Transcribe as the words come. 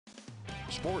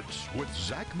Sports with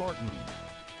Zach Martin.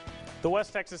 The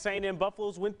West Texas A&M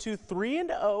Buffaloes went to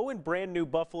 3-0 in brand new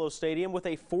Buffalo Stadium with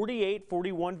a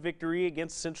 48-41 victory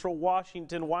against Central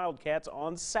Washington Wildcats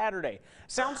on Saturday.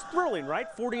 Sounds thrilling, right?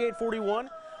 48-41.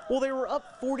 Well, they were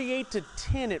up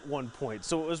 48-10 at one point,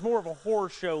 so it was more of a horror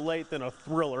show late than a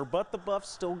thriller, but the Buffs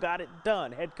still got it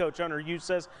done. Head coach Hunter Hughes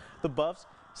says the Buffs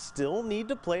still need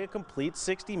to play a complete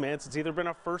 60 minutes. It's either been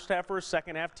a first half or a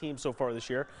second half team so far this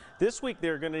year. This week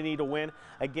they're going to need a win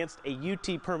against a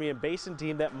UT Permian-Basin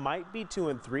team that might be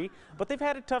 2-3, but they've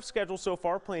had a tough schedule so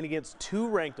far, playing against two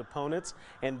ranked opponents,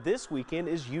 and this weekend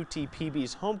is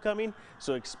UTPB's homecoming,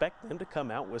 so expect them to come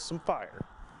out with some fire.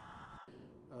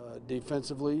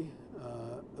 Defensively,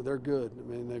 they're good. I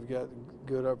mean, they've got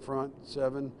good up front,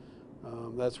 7.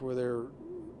 That's where their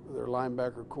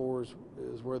linebacker core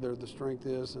is where the strength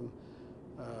is,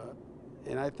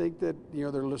 and I think that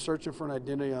they're searching for an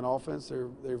identity on offense.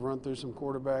 They've run through some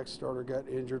quarterbacks. Starter got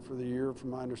injured for the year, from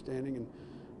my understanding,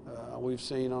 and we've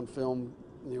seen on film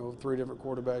 3 different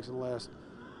quarterbacks in the last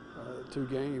 2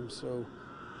 games. So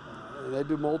they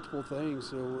do multiple things.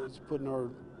 So it's putting our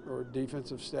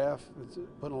defensive staff, it's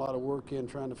putting a lot of work in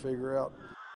trying to figure out